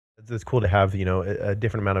It's cool to have, a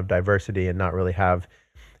different amount of diversity and not really have,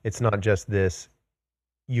 it's not just this,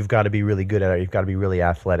 you've got to be really good at it. You've got to be really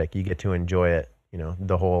athletic. You get to enjoy it,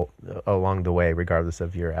 the whole along the way, regardless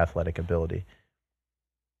of your athletic ability.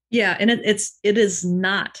 Yeah, and it is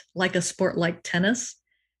not like a sport like tennis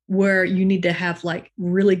where you need to have like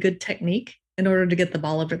really good technique in order to get the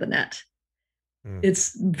ball over the net. Mm.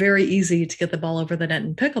 It's very easy to get the ball over the net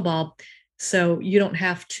in pickleball. So you don't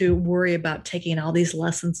have to worry about taking all these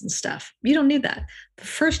lessons and stuff. You don't need that. The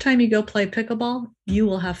first time you go play pickleball, you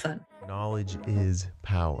will have fun. Knowledge is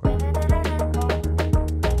power.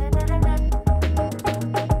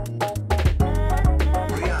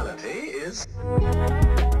 Reality is.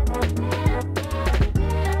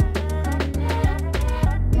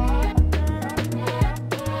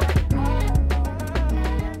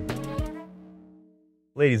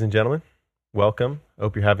 Ladies and gentlemen, welcome.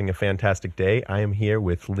 Hope you're having a fantastic day. I am here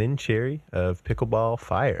with Lynn Cherry of Pickleball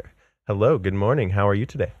Fire. Hello, good morning. How are you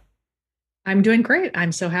today? I'm doing great.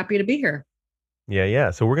 I'm so happy to be here. Yeah, yeah.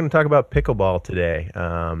 So we're going to talk about pickleball today.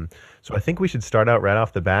 So I think we should start out right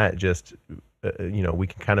off the bat. Just we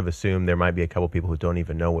can kind of assume there might be a couple people who don't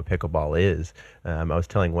even know what pickleball is. I was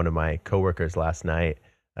telling one of my coworkers last night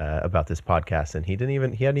about this podcast, and he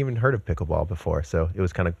hadn't even heard of pickleball before. So it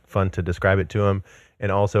was kind of fun to describe it to him.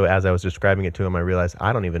 And also, as I was describing it to him, I realized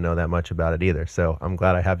I don't even know that much about it either. So I'm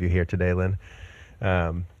glad I have you here today, Lynn.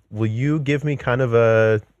 Will you give me kind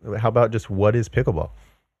of how about just what is pickleball?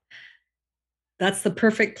 That's the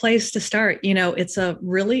perfect place to start. It's a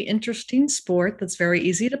really interesting sport that's very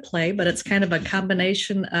easy to play, but it's kind of a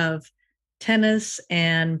combination of tennis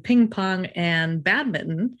and ping pong and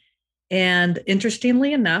badminton. And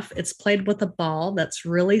interestingly enough, it's played with a ball that's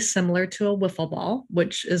really similar to a wiffle ball,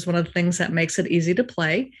 which is one of the things that makes it easy to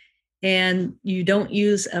play. And you don't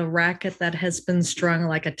use a racket that has been strung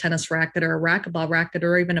like a tennis racket or a racquetball racket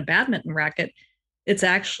or even a badminton racket. It's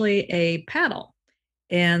actually a paddle,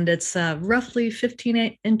 and it's roughly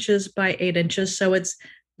 15 inches by 8 inches. So it's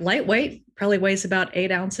lightweight, probably weighs about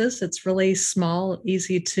 8 ounces. It's really small,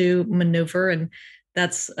 easy to maneuver. And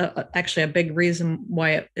that's actually a big reason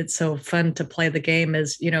why it's so fun to play the game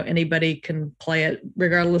is, anybody can play it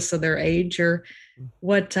regardless of their age or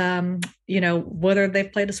whether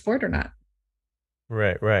they've played a sport or not.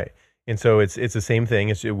 Right, right. And so it's the same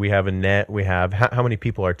thing. We have a net. We have how many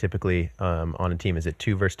people are typically on a team? Is it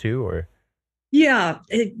two versus two or? Yeah,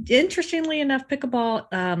 interestingly enough, pickleball,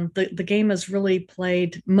 the game is really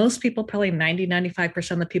played. Most people, probably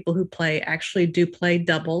 95% of the people who play actually do play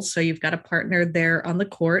doubles. So you've got a partner there on the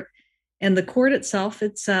court. And the court itself,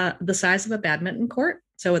 it's the size of a badminton court.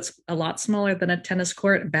 So it's a lot smaller than a tennis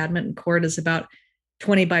court. A badminton court is about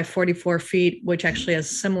 20 by 44 feet, which actually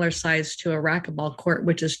is similar size to a racquetball court,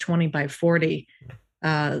 which is 20 by 40.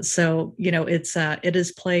 So it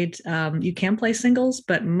is played. You can play singles,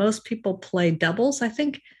 but most people play doubles. I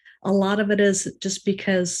think a lot of it is just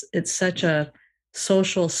because it's such a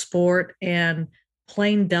social sport, and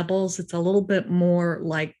playing doubles, it's a little bit more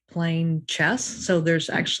like playing chess. So there's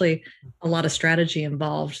actually a lot of strategy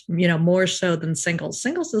involved, more so than singles.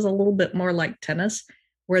 Singles is a little bit more like tennis,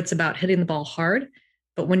 where it's about hitting the ball hard.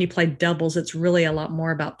 But when you play doubles, it's really a lot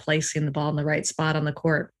more about placing the ball in the right spot on the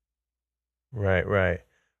court. Right, right.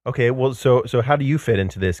 Okay, well, so how do you fit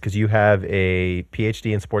into this? Because you have a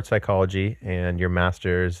PhD in sports psychology and your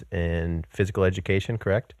master's in physical education,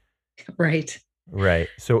 correct? Right. Right.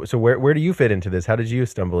 So where do you fit into this? How did you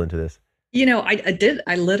stumble into this? I did.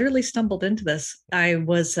 I literally stumbled into this. I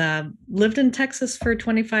was lived in Texas for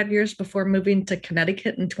 25 years before moving to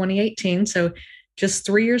Connecticut in 2018. So just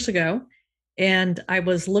 3 years ago. And I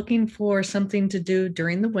was looking for something to do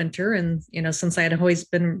during the winter. And, since I had always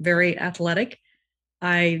been very athletic,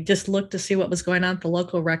 I just looked to see what was going on at the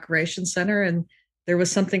local recreation center. And there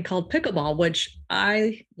was something called pickleball, which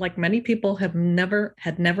I, like many people, had never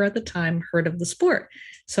at the time heard of the sport.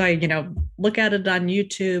 So I, look at it on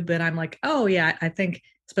YouTube and I'm like, oh yeah, I think,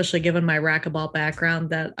 especially given my racquetball background,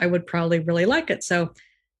 that I would probably really like it. So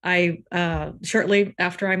I shortly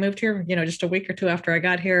after I moved here, just a week or two after I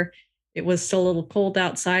got here, it was still a little cold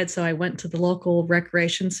outside. So I went to the local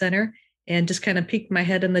recreation center and just kind of peeked my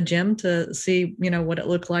head in the gym to see, what it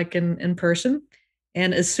looked like in person.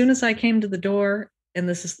 And as soon as I came to the door, and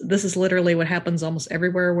this is literally what happens almost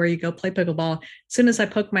everywhere where you go play pickleball. As soon as I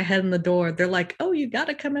poke my head in the door, they're like, "Oh, you got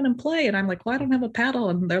to come in and play." And I'm like, "Well, I don't have a paddle."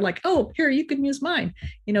 And they're like, "Oh, here, you can use mine.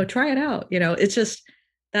 Try it out." It's just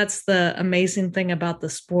that's the amazing thing about the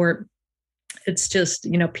sport. It's just,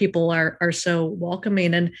 people are so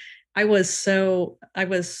welcoming. And I was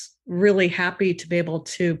really happy to be able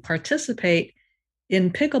to participate in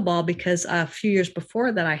pickleball because a few years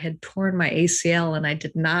before that I had torn my ACL and I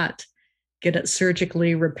did not get it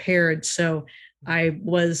surgically repaired. So I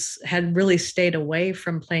was had really stayed away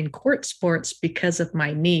from playing court sports because of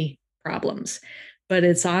my knee problems. But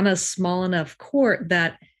it's on a small enough court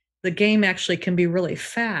that the game actually can be really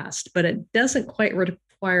fast, but it doesn't quite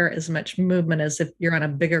require as much movement as if you're on a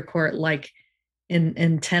bigger court like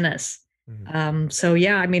in tennis. Mhm. So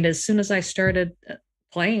yeah, I mean, as soon as I started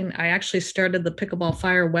playing, I actually started the Pickleball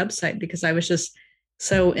Fire website because I was just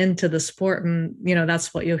so into the sport. And,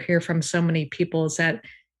 that's what you'll hear from so many people is that,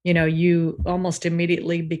 you almost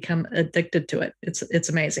immediately become addicted to it. It's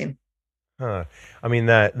amazing. Huh. I mean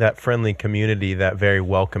that friendly community, that very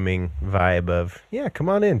welcoming vibe of, yeah, come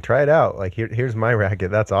on in, try it out. Like here's my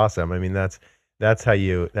racket. That's awesome. I mean that's how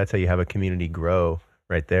you have a community grow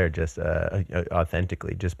right there, just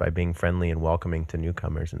authentically, just by being friendly and welcoming to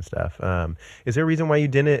newcomers and stuff. Is there a reason why you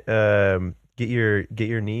didn't get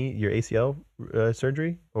your knee, your ACL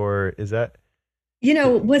surgery, or is that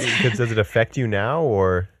With because does it affect you now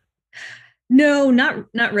or? No,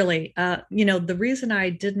 not really. The reason I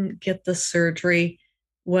didn't get the surgery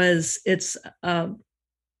was it's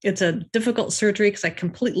a difficult surgery because I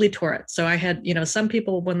completely tore it. So I had, some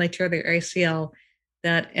people when they tear their ACL,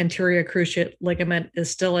 that anterior cruciate ligament is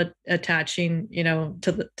still attaching,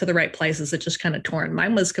 to the right places. It's just kind of torn.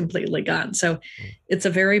 Mine was completely gone. So it's a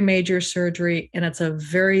very major surgery and it's a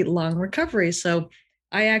very long recovery. So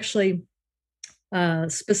I actually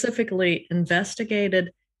specifically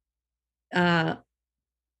investigated uh,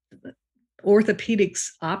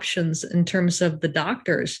 orthopedics options in terms of the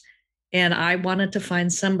doctors. And I wanted to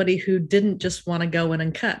find somebody who didn't just want to go in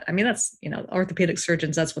and cut. I mean, that's, orthopedic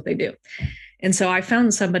surgeons, that's what they do. And so I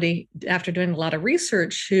found somebody after doing a lot of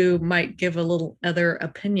research who might give a little other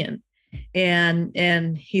opinion.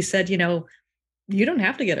 And he said, you don't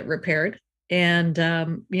have to get it repaired. And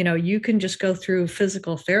you can just go through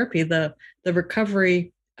physical therapy. The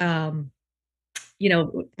recovery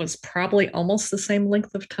was probably almost the same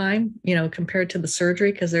length of time, compared to the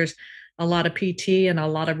surgery, because there's a lot of PT and a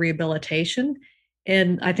lot of rehabilitation.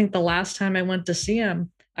 And I think the last time I went to see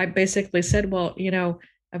him, I basically said, well,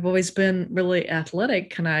 I've always been really athletic.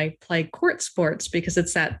 Can I play court sports? Because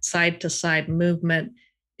it's that side to side movement.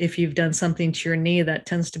 If you've done something to your knee, that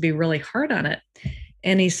tends to be really hard on it.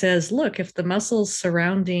 And he says, look, if the muscles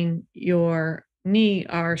surrounding your knee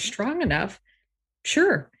are strong enough,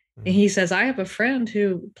 sure. And he says, I have a friend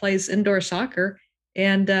who plays indoor soccer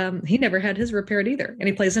and he never had his repaired either. And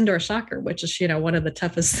he plays indoor soccer, which is, one of the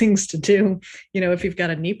toughest things to do, if you've got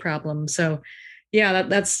a knee problem. So, yeah,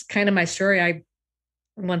 that's kind of my story.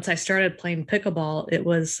 Once I started playing pickleball, it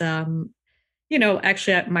was,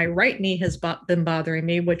 actually my right knee has been bothering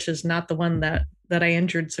me, which is not the one that I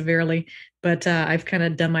injured severely, but I've kind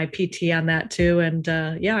of done my PT on that too. And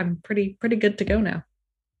yeah, I'm pretty good to go now.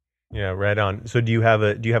 Yeah, right on. So do you have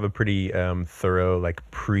a pretty thorough like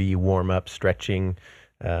pre warm up stretching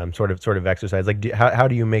sort of exercise? Like how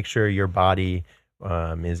do you make sure your body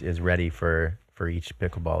is ready for each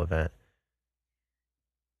pickleball event?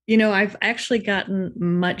 I've actually gotten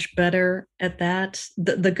much better at that.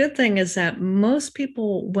 The good thing is that most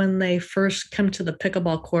people, when they first come to the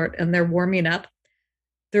pickleball court and they're warming up,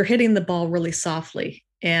 they're hitting the ball really softly,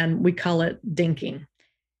 and we call it dinking.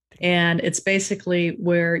 And it's basically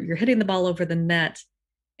where you're hitting the ball over the net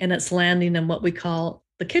and it's landing in what we call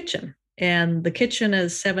the kitchen. And the kitchen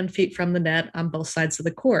is 7 feet from the net on both sides of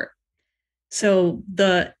the court. So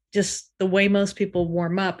the way most people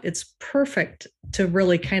warm up, it's perfect to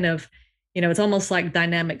really kind of, it's almost like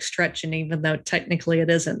dynamic stretching, even though technically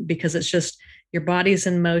it isn't, because it's just your body's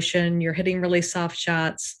in motion, you're hitting really soft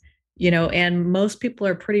shots, and most people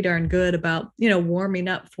are pretty darn good about, warming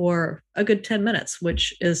up for a good 10 minutes,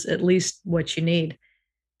 which is at least what you need.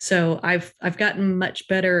 So I've gotten much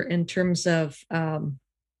better in terms of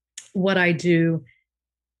what I do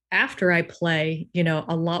after I play,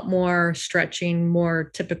 a lot more stretching, more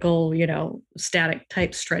typical, static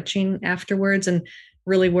type stretching afterwards, and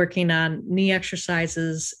really working on knee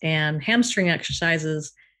exercises and hamstring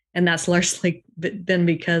exercises. And that's largely been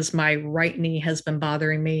because my right knee has been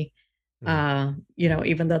bothering me, Mm.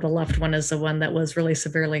 even though the left one is the one that was really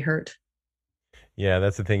severely hurt. Yeah,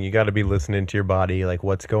 that's the thing. You got to be listening to your body, like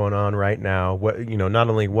what's going on right now. Not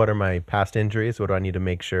only what are my past injuries, what do I need to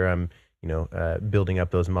make sure I'm, building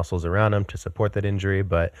up those muscles around them to support that injury,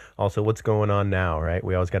 but also what's going on now, right?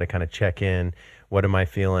 We always got to kind of check in. What am I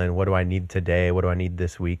feeling? What do I need today? What do I need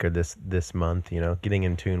this week or this month? Getting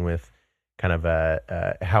in tune with kind of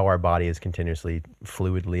how our body is continuously,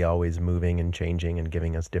 fluidly, always moving and changing and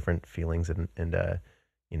giving us different feelings and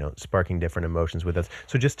sparking different emotions with us.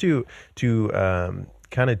 So just to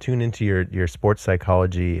kind of tune into your sports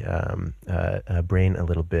psychology brain a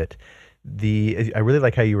little bit. I really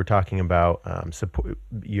like how you were talking about support.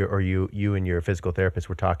 You and your physical therapist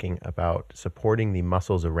were talking about supporting the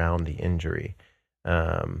muscles around the injury.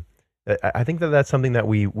 Um, I think that that's something that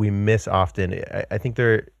we miss often. I think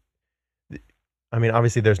I mean,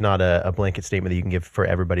 obviously, there's not a blanket statement that you can give for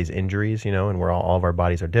everybody's injuries, and we're all of our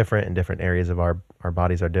bodies are different, and different areas of our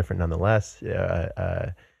bodies are different nonetheless.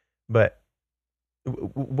 But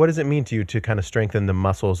what does it mean to you to kind of strengthen the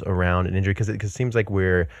muscles around an injury? Because it seems like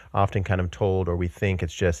we're often kind of told, or we think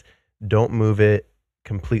it's just don't move it,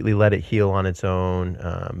 completely let it heal on its own.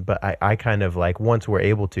 But I kind of like once we're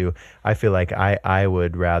able to, I feel like I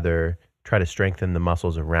would rather try to strengthen the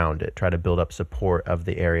muscles around it, try to build up support of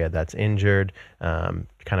the area that's injured, kind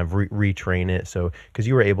of retrain it. So because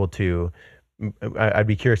you were able to I'd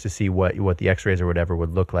be curious to see what the X-rays or whatever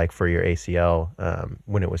would look like for your ACL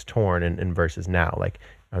when it was torn and versus now. Like,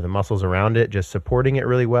 are the muscles around it just supporting it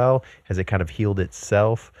really well? Has it kind of healed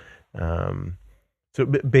itself? Um, so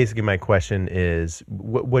basically, my question is,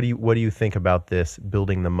 what do you think about this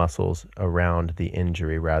building the muscles around the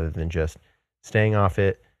injury rather than just staying off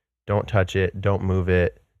it, don't touch it, don't move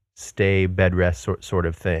it, stay bed rest sort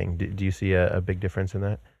of thing? Do you see a big difference in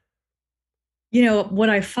that?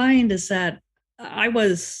 What I find is that I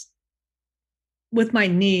was with my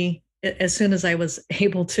knee as soon as I was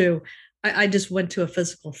able to. I just went to a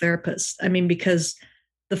physical therapist. I mean, because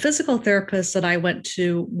the physical therapist that I went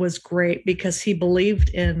to was great because he believed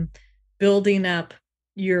in building up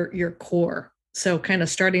your core. So kind of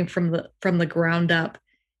starting from the ground up.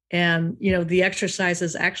 And the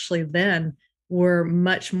exercises actually then were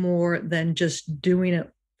much more than just doing it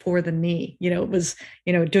for the knee. It was,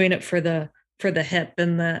 doing it for the hip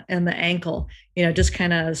and the ankle, just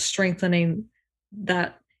kind of strengthening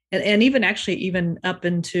that, and even actually even up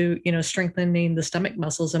into strengthening the stomach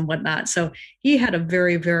muscles and whatnot. So he had a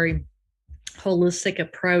very, very holistic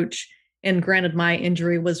approach. And granted, my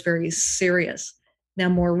injury was very serious. Now,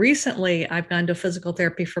 more recently, I've gone to physical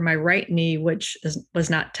therapy for my right knee, which was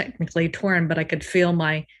not technically torn, but I could feel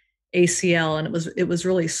my ACL, and it was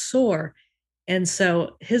really sore. And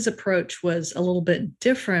so his approach was a little bit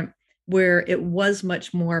different, where it was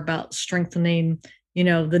much more about strengthening,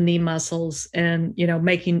 the knee muscles and,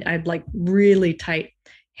 making, I'd like really tight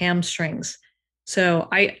hamstrings. So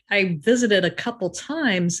I visited a couple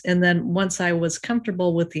times, and then once I was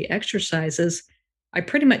comfortable with the exercises, I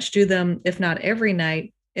pretty much do them, if not every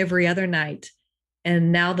night, every other night.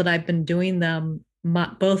 And now that I've been doing them,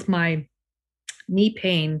 both my knee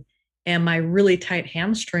pain and my really tight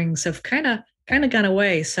hamstrings have kind of gone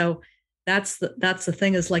away. So that's the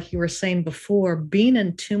thing, is like you were saying before, being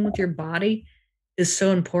in tune with your body is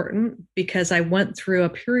so important, because I went through a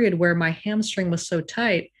period where my hamstring was so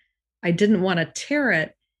tight, I didn't want to tear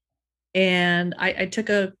it. And I took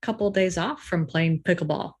a couple of days off from playing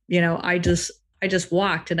pickleball. I just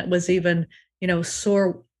walked, and it was even,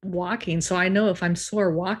 sore walking. So I know if I'm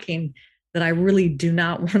sore walking, that I really do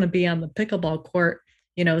not want to be on the pickleball court,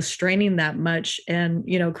 straining that much and,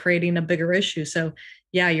 creating a bigger issue. So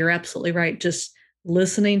yeah, you're absolutely right. Just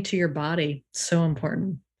listening to your body, so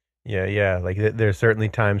important. Yeah, yeah. Like there's certainly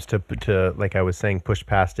times to like I was saying, push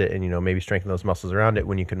past it and maybe strengthen those muscles around it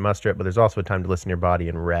when you can muster it. But there's also a time to listen to your body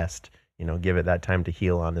and rest. Give it that time to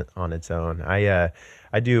heal on its own. I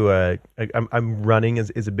do I'm running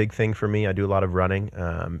is a big thing for me. I do a lot of running,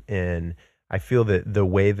 and I feel that the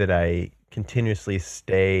way that I continuously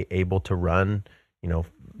stay able to run,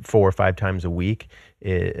 4 or 5 times a week,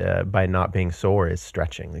 by not being sore is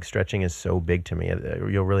stretching. Like stretching is so big to me.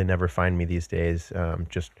 You'll really never find me these days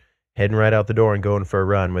just heading right out the door and going for a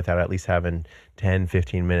run without at least having 10,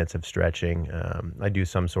 15 minutes of stretching. I do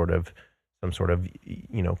some sort of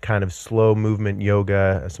kind of slow movement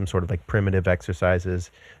yoga, some sort of like primitive exercises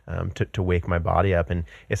to wake my body up. And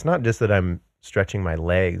it's not just that I'm stretching my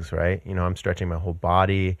legs, right? I'm stretching my whole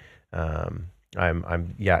body. I'm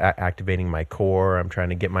activating my core. I'm trying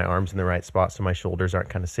to get my arms in the right spot so my shoulders aren't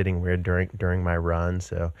kind of sitting weird during my run.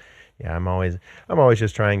 So yeah, I'm always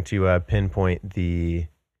just trying to pinpoint the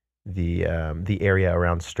area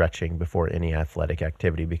around stretching before any athletic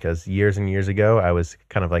activity, because years and years ago I was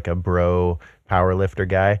kind of like a bro power lifter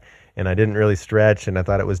guy, and I didn't really stretch, and I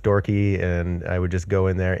thought it was dorky, and I would just go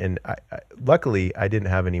in there, and luckily I didn't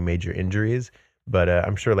have any major injuries, but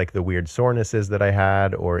I'm sure like the weird sorenesses that I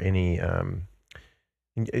had, or any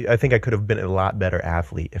I think I could have been a lot better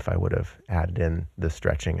athlete if I would have added in the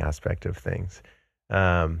stretching aspect of things.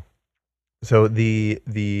 um, so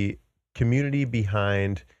the community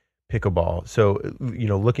behind pickleball. So,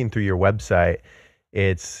 looking through your website,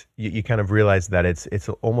 you kind of realize that it's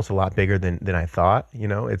almost a lot bigger than I thought.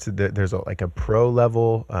 There's like a pro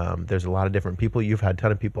level. There's a lot of different people. You've had a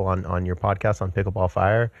ton of people on your podcast on Pickleball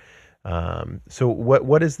Fire. So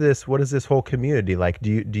what is this whole community like?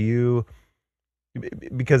 Do you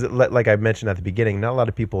because like I mentioned at the beginning, not a lot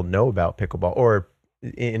of people know about pickleball, or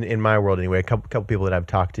in my world anyway. A couple people that I've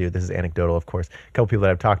talked to, this is anecdotal, of course. A couple people that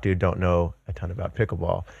I've talked to don't know a ton about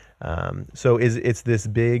pickleball. So it's this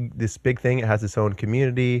big thing. It has its own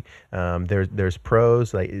community. There's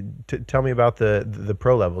pros. Like, tell me about the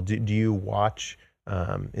pro level. Do you watch?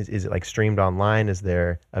 Is it like streamed online? Is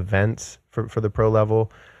there events for the pro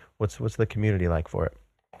level? What's the community like for it?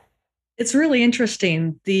 It's really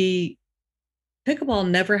interesting. The pickleball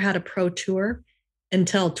never had a pro tour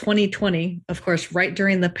until 2020. Of course, right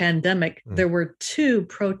during the pandemic, Mm. there were two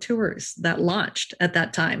pro tours that launched at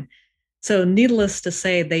that time. So, needless to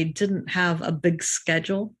say, they didn't have a big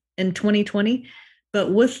schedule in 2020.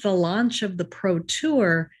 But with the launch of the pro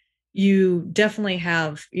tour, you definitely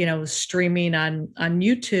have, streaming on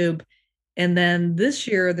YouTube. And then this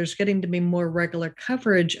year, there's getting to be more regular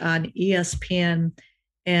coverage on ESPN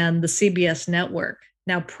and the CBS network.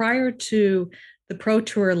 Now, prior to the Pro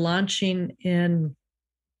Tour launching in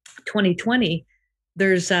 2020,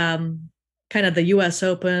 there's kind of the US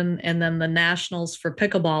Open and then the Nationals for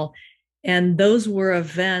pickleball. And those were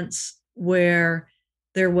events where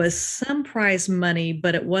there was some prize money,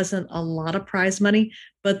 but it wasn't a lot of prize money.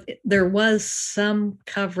 But there was some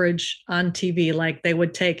coverage on TV. Like they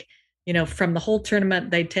would take, from the whole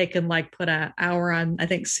tournament, they'd take and like put an hour on, I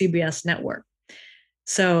think, CBS Network.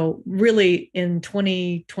 So really in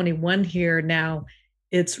 2021 here now,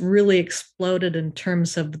 it's really exploded in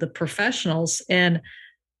terms of the professionals. And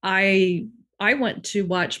I I went to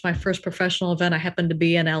watch my first professional event. I happened to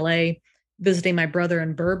be in LA visiting my brother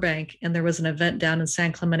in Burbank, and there was an event down in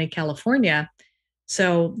San Clemente, California.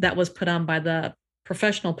 So that was put on by the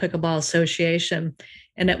Professional Pickleball Association,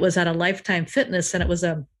 and it was at a Lifetime Fitness, and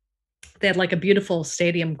they had like a beautiful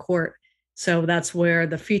stadium court. So that's where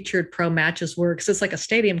the featured pro matches were, because it's like a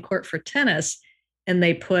stadium court for tennis, and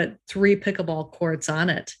they put three pickleball courts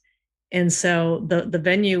on it. And so the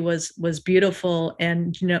venue was beautiful,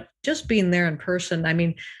 and just being there in person. I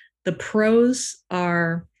mean, the pros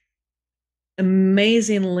are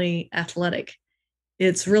amazingly athletic.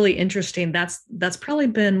 It's really interesting. That's probably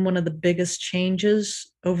been one of the biggest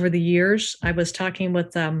changes over the years. I was talking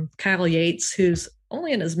with Kyle Yates, who's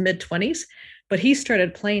only in his mid 20s, but he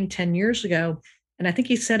started playing 10 years ago. And I think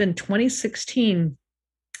he said in 2016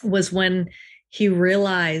 was when he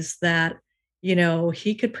realized that,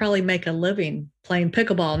 he could probably make a living playing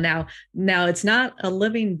pickleball. Now it's not a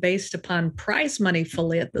living based upon prize money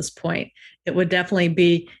fully at this point. It would definitely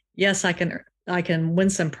be, yes, I can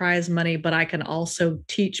win some prize money, but I can also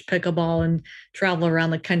teach pickleball and travel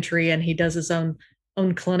around the country. And he does his own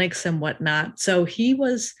clinics and whatnot. So he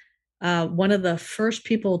was one of the first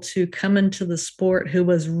people to come into the sport who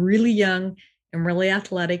was really young and really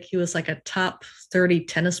athletic. He was like a top 30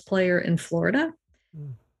 tennis player in Florida.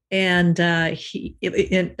 Mm. And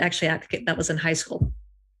actually, that was in high school.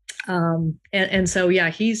 And so, yeah,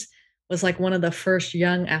 he's was like one of the first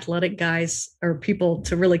young athletic guys or people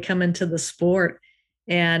to really come into the sport.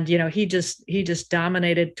 And, he just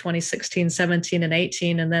dominated 2016, 17, and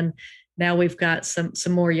 18. And then now we've got some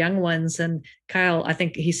more young ones. And Kyle, I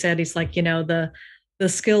think he said, he's like, the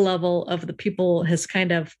skill level of the people has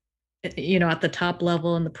kind of, at the top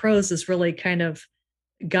level, and the pros has really kind of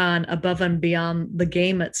gone above and beyond the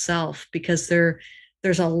game itself, because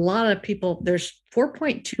there's a lot of people. There's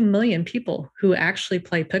 4.2 million people who actually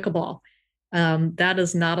play pickleball. That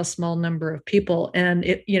is not a small number of people. And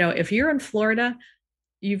if you're in Florida,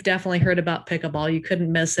 you've definitely heard about pickleball. You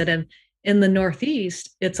couldn't miss it. And in the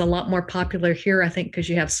Northeast, it's a lot more popular here, I think, because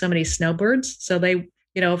you have so many snowbirds. So they,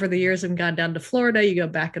 over the years have gone down to Florida. You go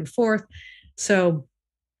back and forth. So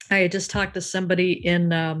I had just talked to somebody in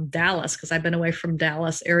Dallas, because I've been away from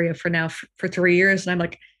Dallas area for 3 years. And I'm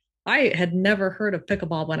like, I had never heard of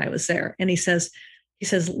pickleball when I was there. And he says,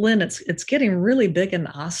 Lynn, it's getting really big in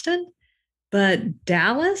Austin, but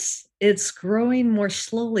Dallas, it's growing more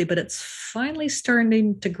slowly, but it's finally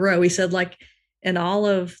starting to grow. He said, like in all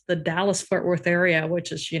of the Dallas Fort Worth area,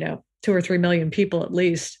 which is, 2 or 3 million people at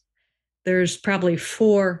least, there's probably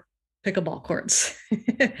four pickleball courts.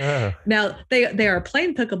 Oh. Now they are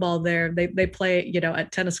playing pickleball there. They play,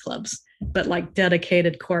 at tennis clubs, but like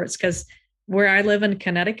dedicated courts. Because where I live in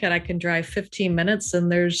Connecticut, I can drive 15 minutes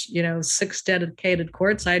and there's, 6 dedicated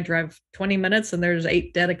courts. I drive 20 minutes and there's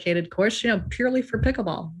 8 dedicated courts, purely for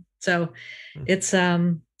pickleball. So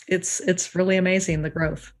Mm. it's really amazing, the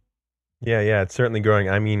growth. Yeah, it's certainly growing.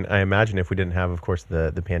 I mean, I imagine if we didn't have, of course,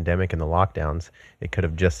 the pandemic and the lockdowns, it could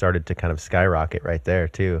have just started to kind of skyrocket right there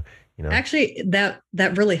too, you know. Actually, that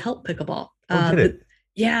really helped pickleball. Oh, did it?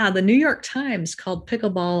 Yeah, the New York Times called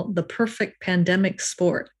pickleball the perfect pandemic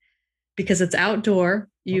sport because it's outdoor.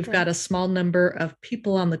 You've Okay. got a small number of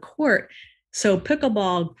people on the court. So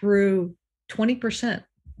pickleball grew 20%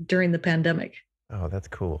 during the pandemic. Oh, that's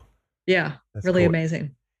cool. Yeah, That's really cool.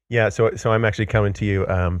 amazing. Yeah, so I'm actually coming to you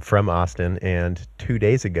from Austin, and 2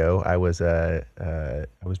 days ago I was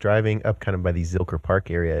driving up kind of by the Zilker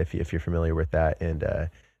Park area, if you're familiar with that, and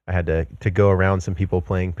I had to go around some people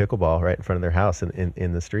playing pickleball right in front of their house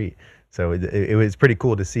in the street. So it was pretty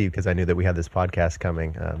cool to see because I knew that we had this podcast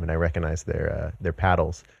coming, and I recognized their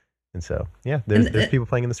paddles, and so yeah, there's And people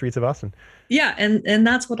playing in the streets of Austin. yeah, and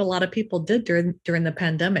that's what a lot of people did during the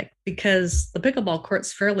pandemic because the pickleball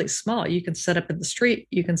court's fairly small. You can set up in the street,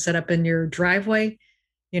 you can set up in your driveway.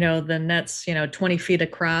 The net's 20 feet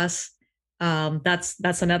across.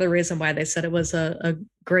 That's another reason why they said it was a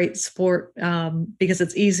great sport, because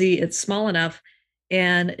it's easy, it's small enough,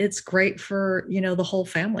 and it's great for the whole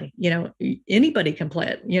family. Anybody can play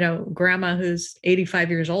it. Grandma who's 85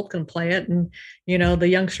 years old can play it, and the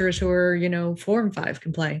youngsters who are 4 and 5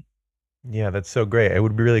 can play. Yeah, that's so great. It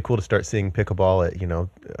would be really cool to start seeing pickleball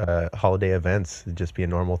at, holiday events. It'd just be a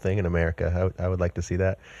normal thing in America. I would like to see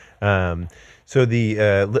that. Um,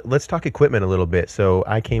 let's talk equipment a little bit. So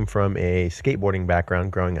I came from a skateboarding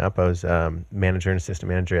background growing up. I was manager and assistant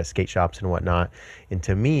manager at skate shops and whatnot. And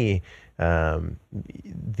to me, um,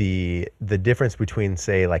 the difference between,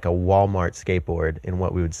 say, like a Walmart skateboard and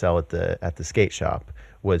what we would sell at the skate shop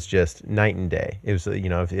was just night and day. It was,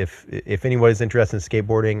 if anybody's interested in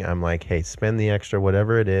skateboarding, I'm like, hey, spend the extra,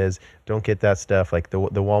 whatever it is. Don't get that stuff. Like the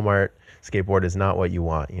Walmart skateboard is not what you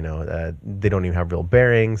want. They don't even have real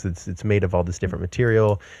bearings. It's made of all this different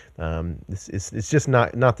material. It's just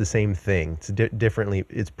not the same thing. It's differently.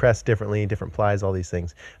 It's pressed differently, different plies, all these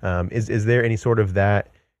things. Is there any sort of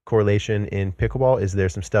that correlation in pickleball? Is there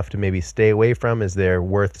some stuff to maybe stay away from? Is there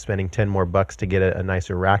worth spending 10 more bucks to get a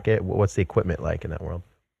nicer racket? What's the equipment like in that world?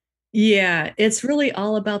 Yeah, it's really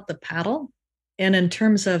all about the paddle. And in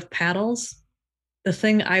terms of paddles, the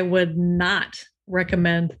thing I would not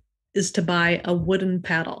recommend is to buy a wooden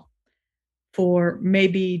paddle. For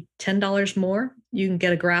maybe $10 more, you can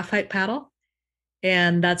get a graphite paddle.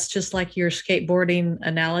 And that's just like your skateboarding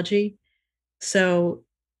analogy. So,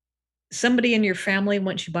 somebody in your family,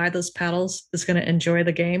 once you buy those paddles, is going to enjoy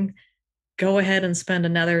the game. Go ahead and spend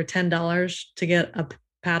another $10 to get a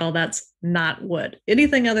paddle that's not wood.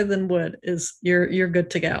 Anything other than wood is you're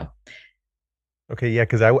good to go. Okay, yeah,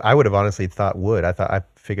 because I would have honestly thought wood. I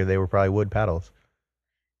figured they were probably wood paddles.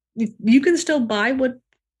 You can still buy wood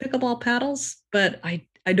pickleball paddles, but I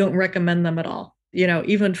don't recommend them at all.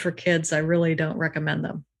 Even for kids, I really don't recommend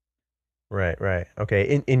them. Right, right.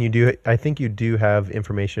 Okay, and I think you do have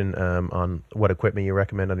information on what equipment you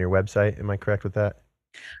recommend on your website. Am I correct with that?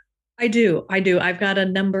 I do. I do. I've got a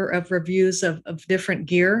number of reviews of different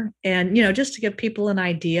gear. And, just to give people an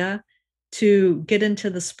idea to get into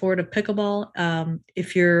the sport of pickleball,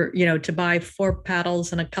 if you're, to buy 4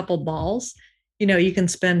 paddles and a couple balls, you can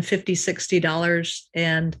spend $50, $60.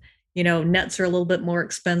 And, nets are a little bit more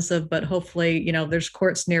expensive, but hopefully, there's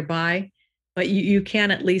courts nearby. But you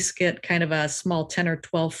can at least get kind of a small 10 or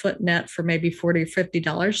 12-foot net for maybe 40 or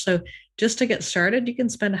 $50. So just to get started, you can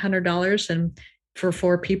spend $100 and for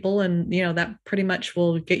 4 people, and that pretty much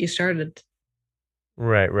will get you started.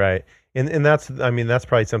 Right, right. And I mean, that's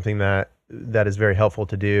probably something that is very helpful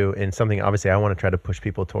to do, and something obviously I want to try to push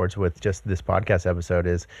people towards with just this podcast episode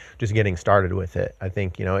is just getting started with it. I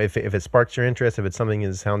think, if it sparks your interest, if it's something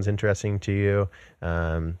that sounds interesting to you,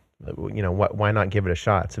 why not give it a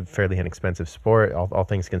shot? It's a fairly inexpensive sport, all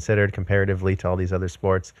things considered, comparatively to all these other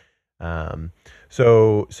sports. Um,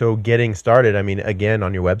 so getting started, I mean, again,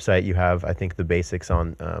 on your website, you have, I think, the basics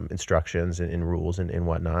on instructions and rules and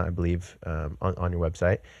whatnot, I believe, on your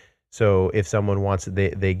website. So if someone wants,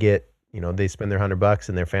 they get, they spend their $100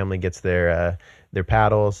 and their family gets their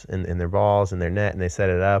paddles and their balls and their net and they set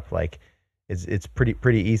it up. Like it's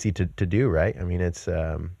pretty easy to do, right? I mean, it's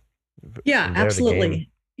Yeah, from there the game.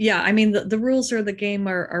 absolutely. Yeah, I mean the rules of the game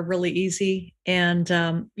are really easy, and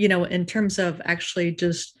in terms of actually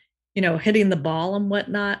just hitting the ball and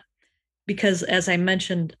whatnot, because as I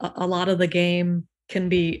mentioned, a lot of the game can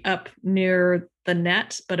be up near the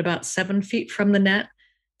net, but about 7 feet from the net.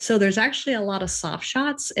 So there's actually a lot of soft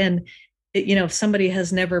shots. And, if somebody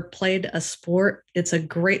has never played a sport, it's a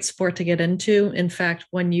great sport to get into. In fact,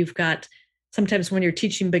 sometimes when you're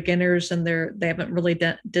teaching beginners and they haven't really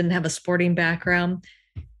didn't have a sporting background,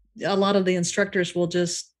 a lot of the instructors will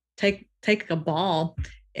just take take a ball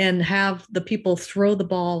and have the people throw the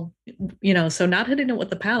ball, so not hitting it with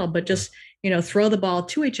the paddle, but just, throw the ball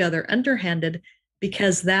to each other underhanded,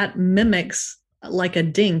 because that mimics like a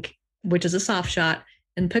dink, which is a soft shot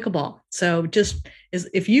in pickleball. So just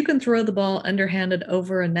if you can throw the ball underhanded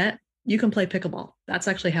over a net, you can play pickleball. That's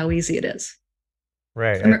actually how easy it is.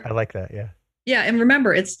 Right. And I like that. Yeah. yeah, and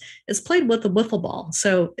remember, it's played with a wiffle ball.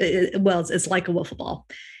 So it's like a wiffle ball.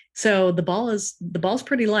 So the ball's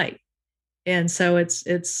pretty light. And so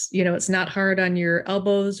it's not hard on your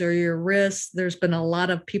elbows or your wrists. There's been a lot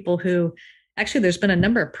of people who actually there's been a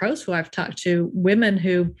number of pros who I've talked to, women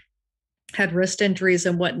who had wrist injuries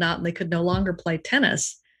and whatnot, and they could no longer play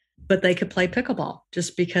tennis, but they could play pickleball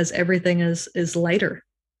just because everything is lighter.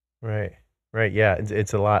 Right. Right. Yeah.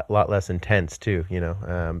 It's a lot less intense too, is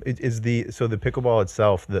so the pickleball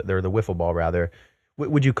itself, or the wiffle ball rather,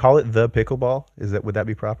 would you call it the pickleball? Would that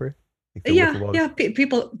be proper? Like the Yeah, wiffle ball? yeah.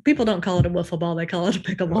 People don't call it a wiffle ball; they call it a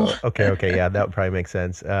pickleball. Okay, okay, yeah, that would probably make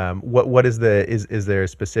sense. What is there a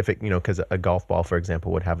specific, because a golf ball, for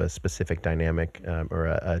example, would have a specific dynamic, or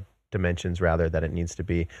a dimensions rather that it needs to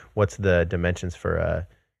be. What's the dimensions for a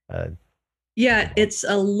Yeah, pickleball? it's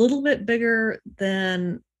a little bit bigger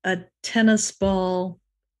than a tennis ball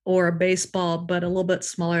or a baseball, but a little bit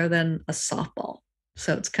smaller than a softball.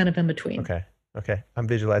 So it's kind of in between. Okay. Okay. I'm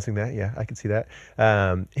visualizing that. Yeah, I can see that.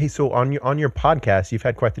 Hey, so on your podcast, you've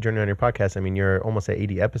had quite the journey on your podcast. I mean, you're almost at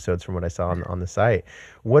 80 episodes from what I saw on the site.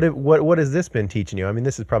 What has this been teaching you? I mean,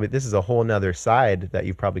 this is a whole nother side that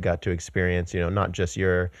you've probably got to experience, not just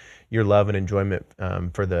your love and enjoyment,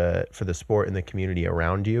 for the sport and the community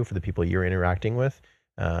around you, for the people you're interacting with.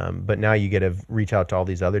 But now you get to reach out to all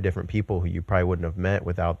these other different people who you probably wouldn't have met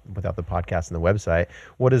without the podcast and the website.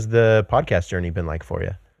 What has the podcast journey been like for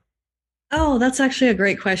you? Oh, that's actually a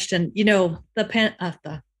great question. The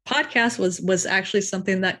podcast was actually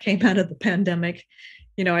something that came out of the pandemic.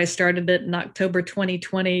 I started it in October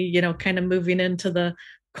 2020, kind of moving into the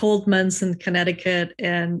cold months in Connecticut,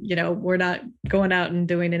 and we're not going out and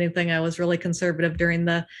doing anything. I was really conservative during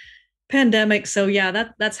the pandemic. So yeah,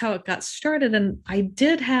 that's how it got started. And I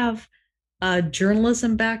did have a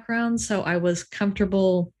journalism background, so I was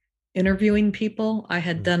comfortable interviewing people. I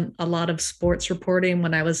had done a lot of sports reporting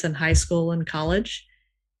when I was in high school and college.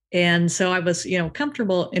 And so I was,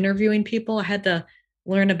 comfortable interviewing people. I had to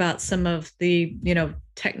learn about some of the,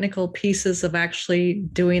 technical pieces of actually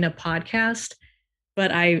doing a podcast.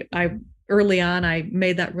 But I early on, I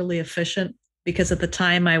made that really efficient because at the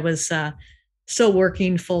time I was still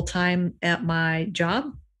working full time at my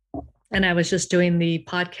job, and I was just doing the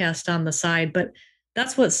podcast on the side. But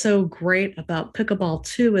that's what's so great about pickleball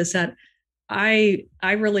too, is that I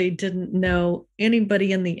really didn't know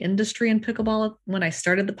anybody in the industry in pickleball when I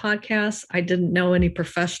started the podcast. I didn't know any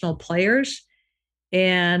professional players.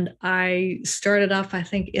 And I started off, I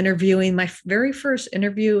think, interviewing. My very first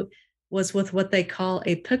interview was with what they call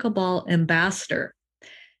a pickleball ambassador.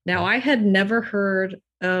 Now, Okay. I had never heard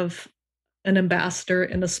of an ambassador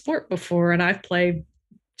in a sport before, and I've played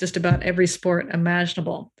just about every sport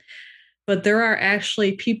imaginable. But there are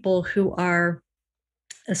actually people who are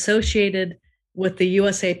associated with the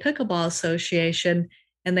USA Pickleball Association,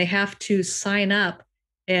 and they have to sign up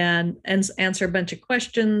and answer a bunch of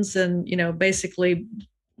questions, and basically,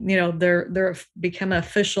 they're become an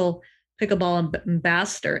official pickleball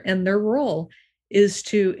ambassador, and their role is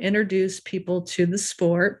to introduce people to the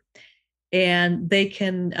sport, and they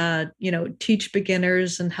can teach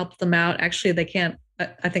beginners and help them out. Actually, they can't.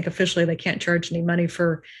 I think officially they can't charge any money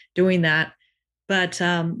for doing that, but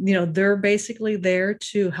they're basically there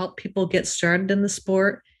to help people get started in the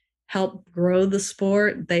sport, help grow the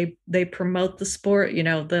sport. They promote the sport.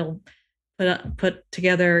 They'll put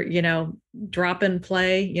together, drop in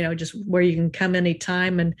play, just where you can come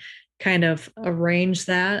anytime and kind of arrange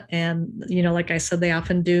that. And like I said, they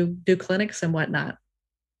often do clinics and whatnot.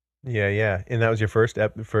 Yeah, yeah. And that was your first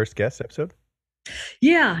guest episode?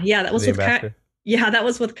 Yeah, yeah, that was The with Kyle. ambassador? Yeah, that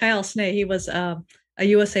was with Kyle Snee. He was a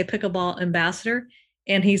USA Pickleball ambassador,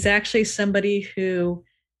 and he's actually somebody who,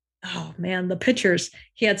 oh man, the pictures.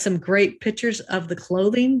 He had some great pictures of the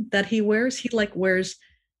clothing that he wears. He like wears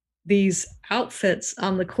these outfits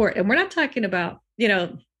on the court, and we're not talking about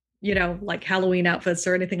like Halloween outfits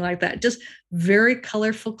or anything like that. Just very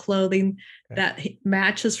colorful clothing Okay. that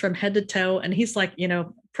matches from head to toe. And he's like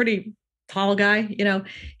pretty tall guy.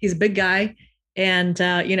 He's a big guy, and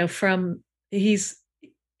from he's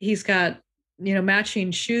got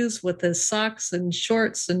matching shoes with his socks and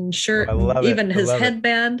shorts and Oh, shirt I and love it. even I his love it.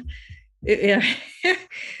 headband. Yeah,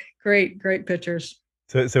 great pictures.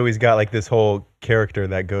 So he's got like this whole character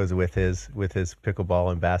that goes with his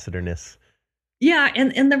pickleball ambassadorness. Yeah,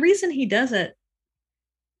 and the reason he does it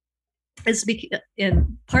is because,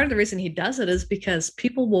 and part of the reason he does it is because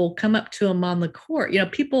people will come up to him on the court.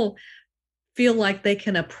 People feel like they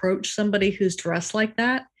can approach somebody who's dressed like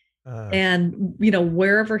that. Uh, And,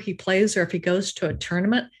 wherever he plays or if he goes to a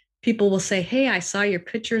tournament, people will say, "Hey, I saw your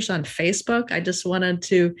pictures on Facebook. I just wanted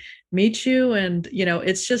to meet you." And,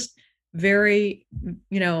 it's just very,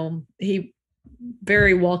 he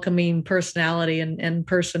very welcoming personality and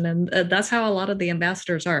person. And that's how a lot of the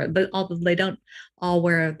ambassadors are. But although they don't all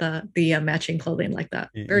wear the matching clothing like that.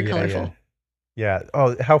 Very yeah, yeah. colorful. Yeah.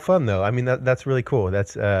 Oh, how fun though. I mean, that's really cool.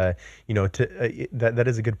 That's that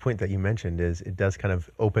is a good point that you mentioned is it does kind of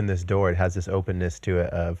open this door. It has this openness to it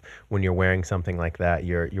of when you're wearing something like that,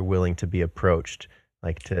 you're willing to be approached,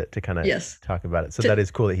 like to kind of Yes. talk about it. So To, that is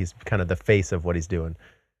cool that he's kind of the face of what he's doing.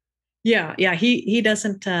 Yeah, yeah, he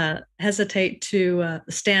doesn't hesitate to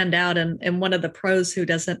stand out, and one of the pros who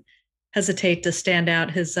doesn't hesitate to stand out,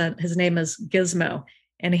 his name is Gizmo,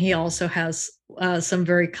 and he also has some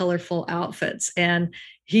very colorful outfits. And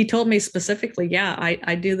he told me specifically, yeah,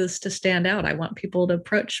 I do this to stand out. I want people to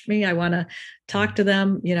approach me. I want to talk to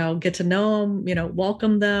them, get to know them,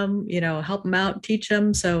 welcome them, help them out, teach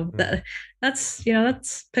them. So Mm-hmm.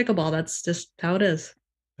 that's pickleball. That's just how it is.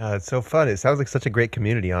 It's so fun. It sounds like such a great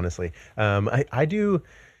community, honestly. I do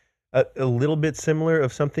a little bit similar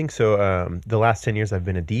of something. So the last 10 years I've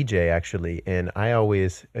been a DJ actually, and I've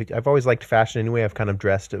always liked fashion anyway. I've kind of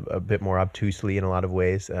dressed a bit more obtusely in a lot of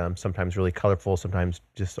ways. Sometimes really colorful, sometimes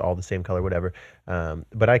just all the same color, whatever.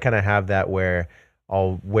 But I kind of have that where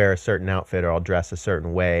I'll wear a certain outfit or I'll dress a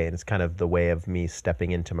certain way, and it's kind of the way of me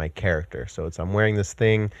stepping into my character. So I'm wearing this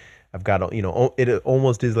thing. I've got, it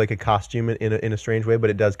almost is like a costume in a strange way, but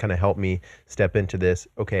it does kind of help me step into this.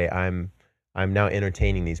 Okay, I'm now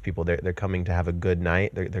entertaining these people. They're coming to have a good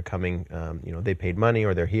night. They're coming, they paid money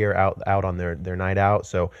or they're here out on their night out.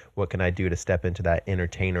 So what can I do to step into that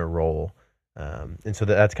entertainer role? And so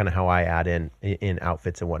that's kind of how I add in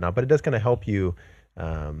outfits and whatnot. But it does kind of help you,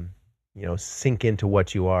 um, sink into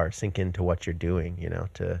what you are, sink into what you're doing.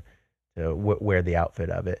 To wear the outfit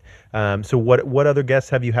of it. So what other guests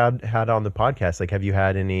have you had on the podcast? Like, have you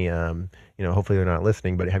had any? Hopefully they're not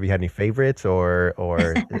listening, but have you had any favorites or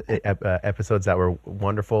episodes that were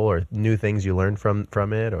wonderful or new things you learned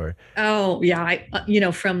from it? Or Oh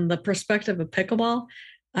yeah, from the perspective of pickleball,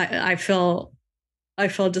 I feel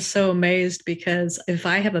just so amazed because if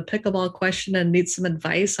I have a pickleball question and need some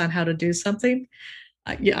advice on how to do something,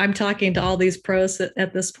 yeah, I'm talking to all these pros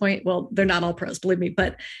at this point. Well, they're not all pros, believe me,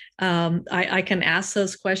 but I can ask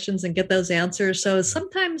those questions and get those answers. So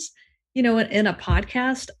sometimes, in a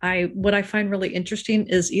podcast, what I find really interesting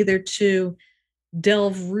is either to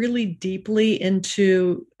delve really deeply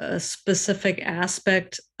into a specific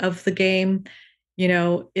aspect of the game.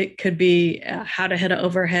 It could be how to hit an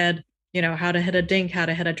overhead, how to hit a dink, how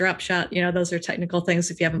to hit a drop shot. Those are technical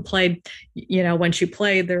things. If you haven't played, once you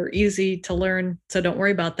play, they're easy to learn. So don't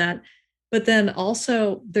worry about that. But then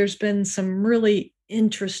also, there's been some really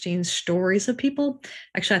interesting stories of people.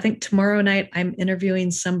 Actually, I think tomorrow night I'm interviewing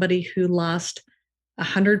somebody who lost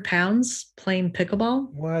 100 pounds playing pickleball.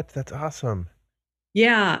 what? That's awesome.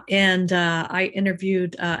 Yeah, and I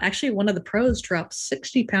interviewed actually one of the pros dropped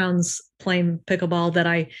 60 pounds playing pickleball that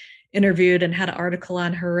I interviewed and had an article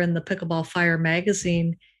on her in the Pickleball Fire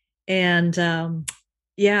magazine. And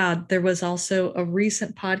yeah, there was also a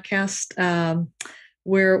recent podcast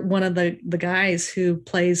where one of the guys who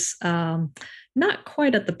plays not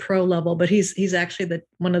quite at the pro level, but he's actually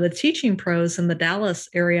one of the teaching pros in the Dallas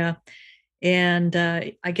area. And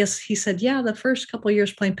I guess he said, yeah, the first couple of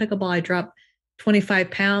years playing pickleball, I dropped 25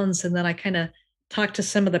 pounds. And then I kind of talked to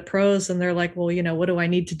some of the pros, and they're like, well, what do I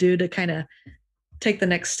need to do to kind of take the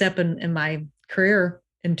next step in my career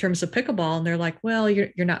in terms of pickleball? And they're like, well, you're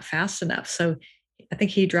not fast enough. So I think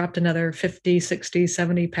he dropped another 50, 60,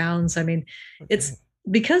 70 pounds. I mean, Okay. it's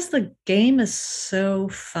because the game is so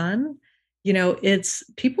fun. It's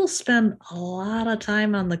people spend a lot of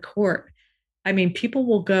time on the court. I mean, people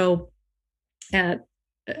will go at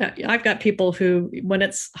I've got people who, when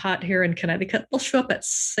it's hot here in Connecticut, they'll show up at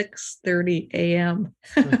 6:30 a.m.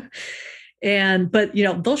 Huh. and but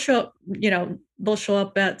they'll show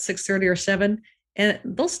up at 6:30 or 7, and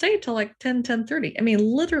they'll stay till like 10:30. I mean,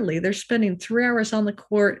 literally, they're spending 3 hours on the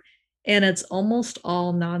court, and it's almost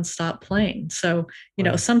all nonstop playing. So,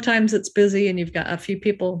 Wow. sometimes it's busy and you've got a few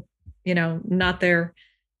people, not there,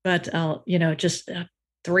 but just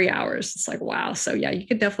 3 hours. It's like, wow. So yeah, you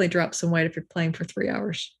could definitely drop some weight if you're playing for 3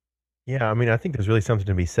 hours. Yeah, I mean, I think there's really something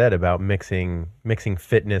to be said about mixing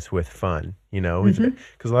fitness with fun, Hmm.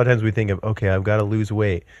 because a lot of times we think of, okay, I've got to lose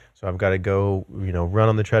weight, so I've got to go, run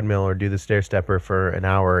on the treadmill or do the stair stepper for an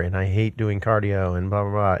hour, and I hate doing cardio and blah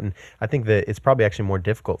blah blah. And I think that it's probably actually more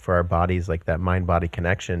difficult for our bodies, like that mind body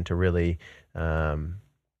connection, to really um,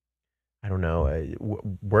 I don't know,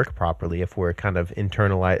 work properly if we're kind of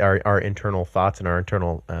internalize our internal thoughts and our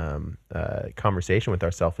internal conversation with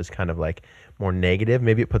ourselves is kind of like more negative.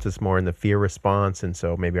 Maybe it puts us more in the fear response, and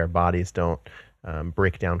so maybe our bodies don't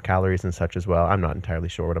break down calories and such as well. I'm not entirely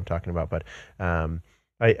sure what I'm talking about, but um,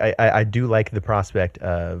 I do like the prospect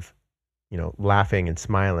of laughing and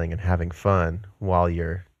smiling and having fun while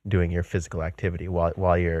you're doing your physical activity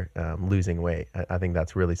while you're losing weight. I think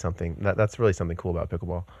that's really something that's really something cool about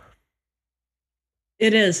pickleball.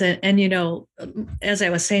 It is. And, as I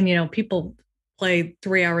was saying, people play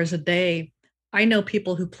 3 hours a day. I know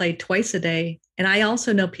people who play twice a day, and I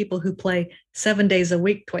also know people who play 7 days a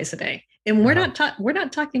week, twice a day. And Wow. we're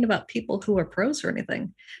not talking about people who are pros or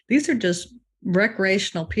anything. These are just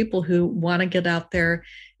recreational people who want to get out there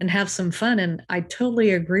and have some fun. And I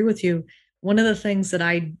totally agree with you. One of the things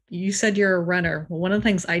that you said you're a runner. Well, one of the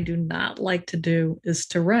things I do not like to do is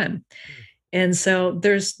to run. And so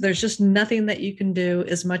there's just nothing that you can do.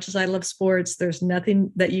 As much as I love sports, there's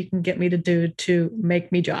nothing that you can get me to do to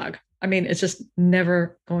make me jog. I mean, it's just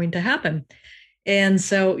never going to happen. And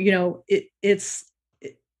so, if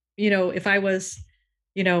I was,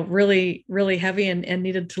 really, really heavy and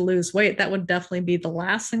needed to lose weight, that would definitely be the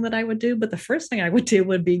last thing that I would do. But the first thing I would do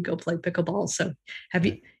would be go play pickleball. So have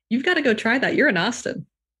you, you've got to go try that. You're in Austin.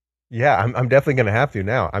 Yeah, I'm definitely gonna have to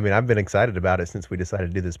now. I mean, I've been excited about it since we decided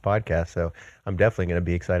to do this podcast, so I'm definitely gonna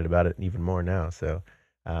be excited about it even more now. So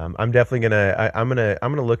I'm definitely I'm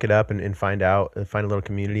gonna look it up and find out find a little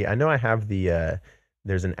community. I know I have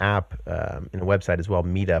there's an app and a website as well,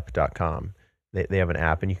 meetup.com. They have an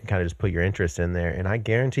app and you can kind of just put your interest in there. And I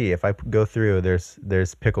guarantee if I go through, there's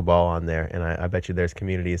pickleball on there, and I bet you there's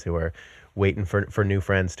communities who are waiting for new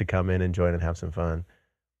friends to come in and join and have some fun.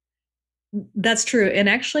 That's true. And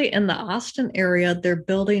actually, in the Austin area, they're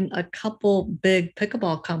building a couple big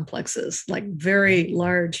pickleball complexes, like very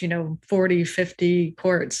large, 40, 50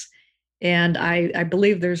 courts. And I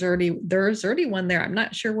believe there's already one there. I'm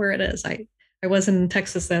not sure where it is. I wasn't in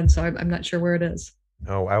Texas then, so I'm not sure where it is.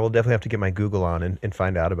 Oh, I will definitely have to get my Google on and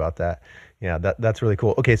find out about that. Yeah, that's really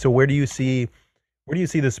cool. Okay, so where do you see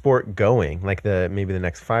the sport going? Like maybe the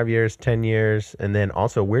next 5 years, 10 years, and then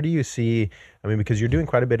also where do you see? I mean, because you're doing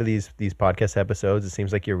quite a bit of these podcast episodes, it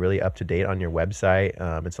seems like you're really up to date on your website.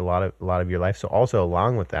 It's a lot of your life. So also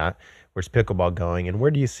along with that, where's pickleball going, and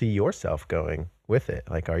where do you see yourself going with it?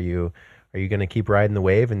 Like, are you going to keep riding the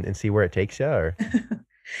wave and see where it takes you, or?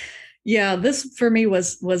 Yeah, this for me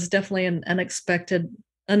was definitely an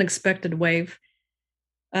unexpected wave.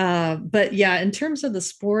 But yeah, in terms of the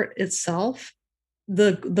sport itself,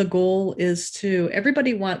 the goal is to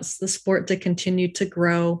everybody wants the sport to continue to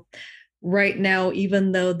grow. Right now,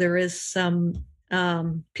 even though there is some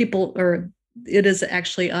people, or it is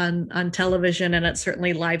actually on television and it's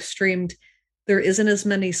certainly live streamed, there isn't as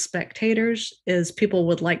many spectators as people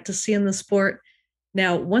would like to see in the sport.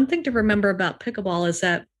 Now, one thing to remember about pickleball is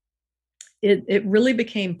that it really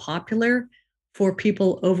became popular for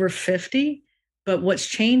people over 50. But what's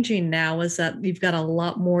changing now is that you've got a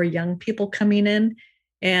lot more young people coming in.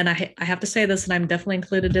 And I have to say this, and I'm definitely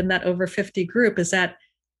included in that over 50 group, is that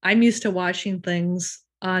I'm used to watching things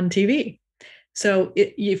on TV. So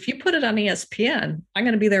if you put it on ESPN, I'm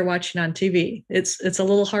going to be there watching on TV. It's a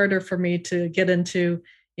little harder for me to get into,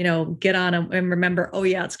 get on and remember, oh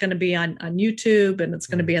yeah, it's going to be on YouTube and it's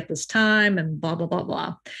going to be at this time and blah blah blah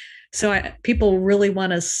blah. So people really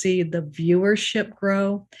want to see the viewership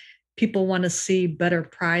grow. People want to see better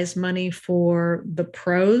prize money for the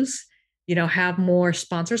pros. Have more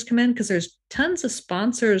sponsors come in because there's tons of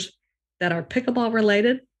sponsors that are pickleball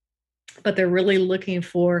related, but they're really looking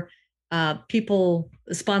for people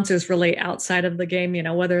sponsors really outside of the game,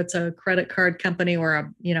 whether it's a credit card company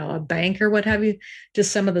or a bank or what have you,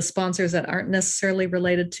 just some of the sponsors that aren't necessarily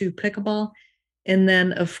related to pickleball. And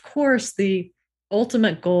then of course the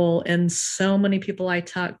ultimate goal, and so many people I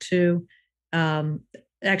talk to, um,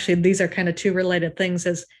 actually these are kind of two related things,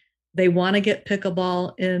 is they want to get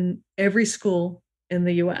pickleball in every school in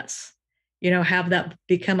the US, have that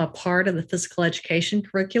become a part of the physical education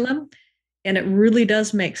curriculum. And it really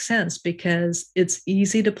does make sense because it's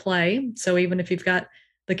easy to play. So even if you've got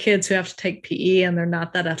the kids who have to take PE and they're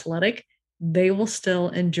not that athletic, they will still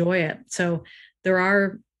enjoy it. So there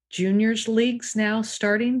are juniors leagues now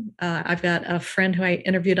starting. I've got a friend who I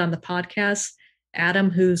interviewed on the podcast. Adam,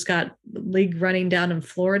 who's got league running down in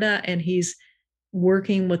Florida, and he's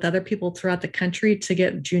working with other people throughout the country to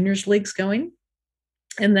get juniors leagues going.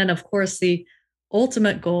 And then, of course, the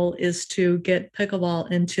ultimate goal is to get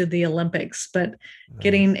pickleball into the Olympics. But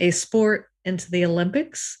getting Nice. a sport into the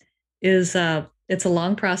Olympics is it's a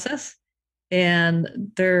long process,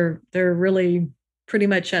 and they're really pretty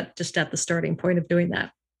much at the starting point of doing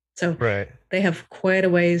that. So Right. they have quite a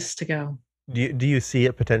ways to go. Do you see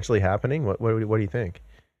it potentially happening? What do you think?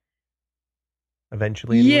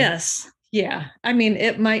 Eventually, anyway. Yes. Yeah. I mean,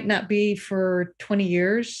 it might not be for 20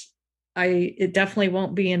 years. It definitely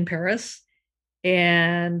won't be in Paris,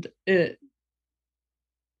 and it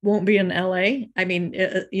won't be in LA. I mean,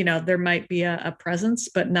 there might be a presence,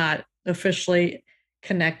 but not officially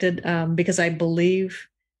connected, because I believe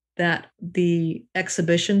that the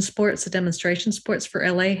exhibition sports, the demonstration sports for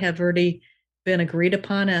LA have already been agreed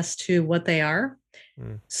upon as to what they are.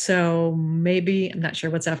 Mm. So maybe I'm not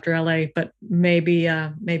sure what's after LA, but maybe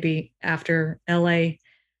after LA,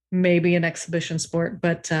 maybe an exhibition sport.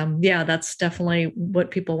 But yeah, that's definitely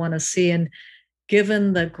what people want to see. And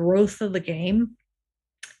given the growth of the game,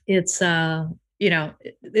 it's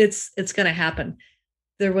it's going to happen.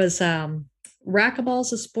 There was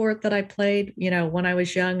racquetball's a sport that I played, when I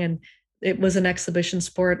was young, and it was an exhibition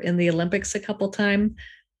sport in the Olympics a couple times,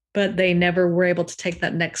 but they never were able to take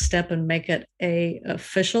that next step and make it a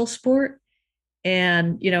official sport.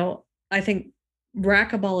 And I think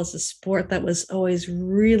racquetball is a sport that was always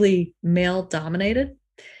really male dominated,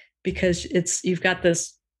 because you've got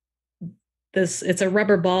this it's a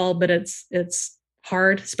rubber ball, but it's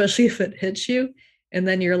hard, especially if it hits you, and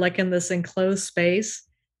then you're like in this enclosed space.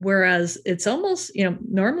 Whereas it's almost,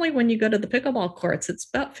 normally when you go to the pickleball courts, it's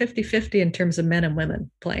about 50-50 in terms of men and women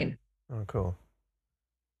playing. Oh, cool.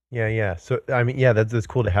 Yeah, yeah. So I mean, yeah, that's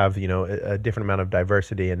cool to have, a different amount of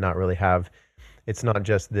diversity and not really have. It's not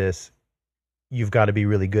just this. You've got to be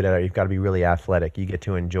really good at it. You've got to be really athletic. You get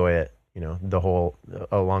to enjoy it, the whole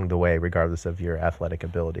along the way, regardless of your athletic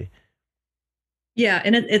ability. Yeah,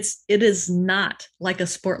 and it is not like a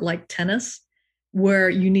sport like tennis, where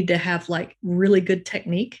you need to have like really good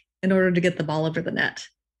technique in order to get the ball over the net.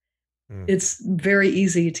 Mm. It's very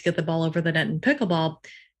easy to get the ball over the net in pickleball.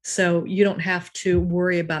 So you don't have to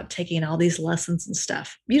worry about taking all these lessons and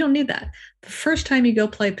stuff. You don't need that. The first time you go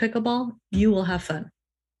play pickleball, you will have fun.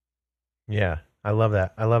 Yeah, I love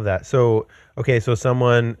that. I love that. So, okay, so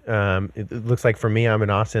someone, it looks like for me, I'm in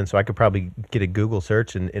Austin, so I could probably get a Google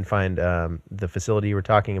search and find the facility you were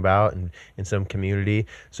talking about and in some community.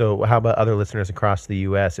 So, how about other listeners across the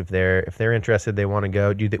U.S. If they're interested, they want to go.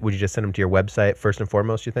 Would you just send them to your website first and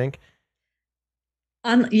foremost? You think?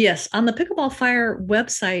 Yes, on the Pickleball Fire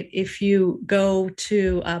website, if you go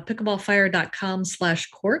to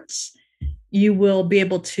pickleballfire.com/courts, you will be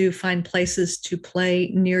able to find places to play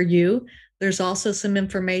near you. There's also some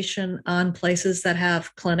information on places that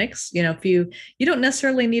have clinics. If you don't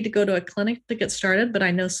necessarily need to go to a clinic to get started, but I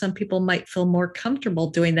know some people might feel more comfortable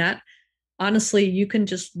doing that. Honestly, you can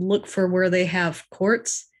just look for where they have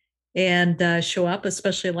courts and show up,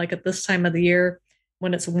 especially like at this time of the year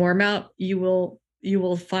when it's warm out. You will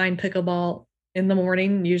find pickleball in the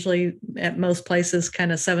morning, usually at most places,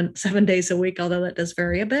 kind of seven days a week, although that does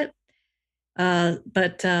vary a bit.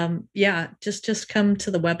 But yeah, just come to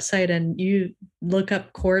the website and you look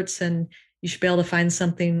up courts, and you should be able to find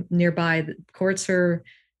something nearby. Courts are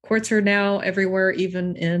now everywhere,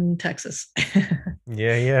 even in Texas.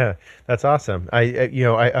 Yeah, yeah, that's awesome.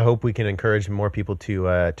 I hope we can encourage more people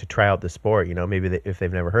to try out the sport. Maybe if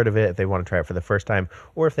they've never heard of it, if they want to try it for the first time,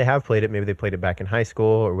 or if they have played it, maybe they played it back in high school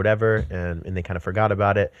or whatever, and they kind of forgot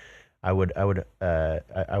about it. I would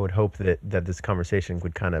hope that this conversation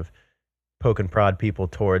would kind of poke and prod people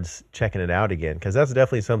towards checking it out again, because that's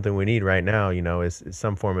definitely something we need right now, is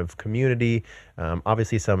some form of community,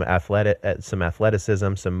 obviously some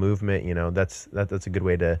athleticism, some movement. That's a good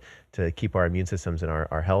way to keep our immune systems and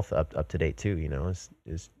our health up to date too,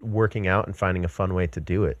 is working out and finding a fun way to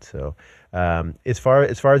do it. So as far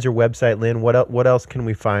as your website, Lynn, what else can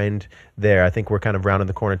we find there? I think we're kind of rounding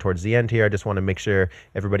the corner towards the end here. I just want to make sure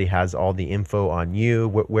everybody has all the info on you,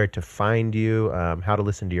 where to find you, how to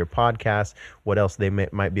listen to your podcast, what else they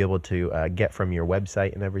might be able to get from your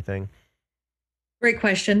website and everything. Great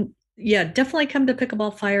question. Yeah, definitely come to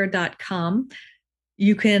pickleballfire.com.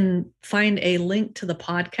 You can find a link to the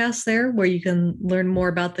podcast there where you can learn more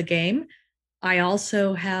about the game. I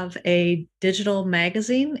also have a digital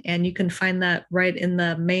magazine, and you can find that right in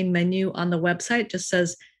the main menu on the website. It just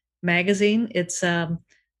says magazine. It's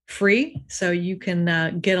free, so you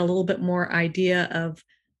can get a little bit more idea of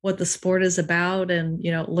what the sport is about, and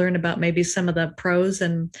learn about maybe some of the pros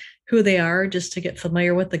and who they are, just to get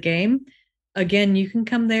familiar with the game. Again, you can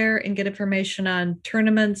come there and get information on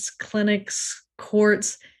tournaments, clinics,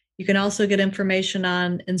 courts. You can also get information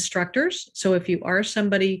on instructors. So if you are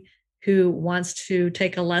somebody who wants to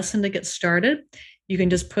take a lesson to get started, you can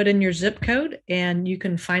just put in your zip code and you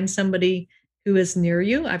can find somebody who is near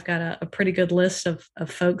you. I've got a pretty good list of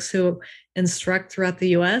folks who instruct throughout the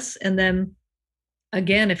US. And then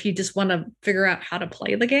again, if you just want to figure out how to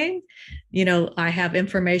play the game, I have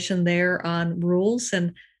information there on rules,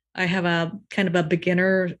 and I have a kind of a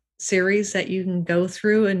beginner series that you can go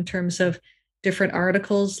through in terms of different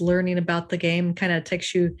articles, learning about the game. Kind of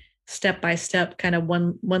takes you step by step, kind of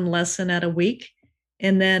one lesson at a week.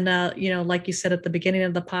 And then, like you said at the beginning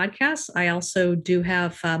of the podcast, I also do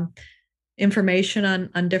have information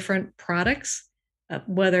on different products,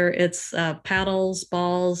 whether it's paddles,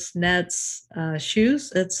 balls, nets,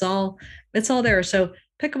 shoes. It's all there. So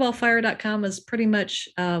pickleballfire.com is pretty much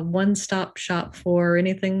a one-stop shop for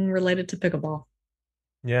anything related to pickleball.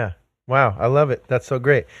 Yeah. Wow, I love it. That's so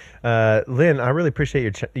great. Lynn, I really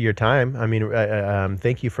appreciate your time. I mean,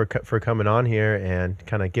 thank you for coming on here and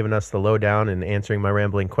kind of giving us the lowdown and answering my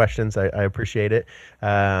rambling questions. I appreciate it.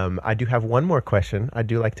 I do have one more question. I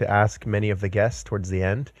do like to ask many of the guests towards the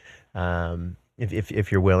end,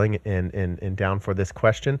 if you're willing and down for this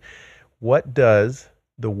question. What does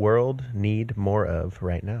the world need more of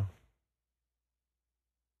right now?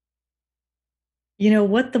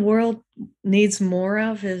 What the world needs more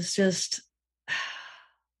of is just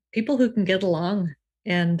people who can get along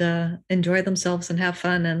and enjoy themselves and have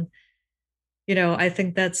fun. And I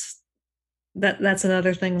think that's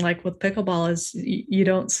another thing. Like with pickleball, is you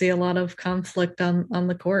don't see a lot of conflict on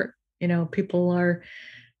the court. People are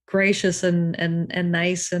gracious and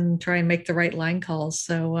nice and try and make the right line calls.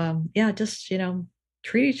 So yeah, just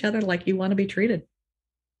treat each other like you want to be treated.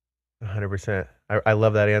 100%. I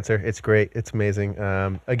love that answer. It's great. It's amazing.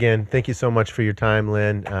 Again, thank you so much for your time,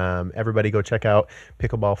 Lynn. Everybody go check out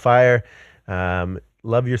Pickleball Fire.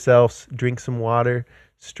 Love yourselves. Drink some water.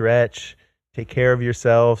 Stretch. Take care of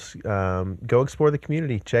yourselves. Go explore the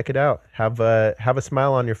community. Check it out. Have a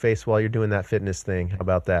smile on your face while you're doing that fitness thing. How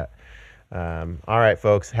about that? All right,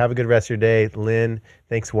 folks. Have a good rest of your day. Lynn,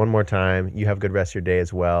 thanks one more time. You have a good rest of your day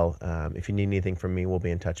as well. If you need anything from me, we'll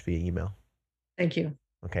be in touch via email. Thank you.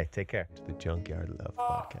 Okay, take care. The Junkyard Love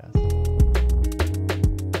Podcast.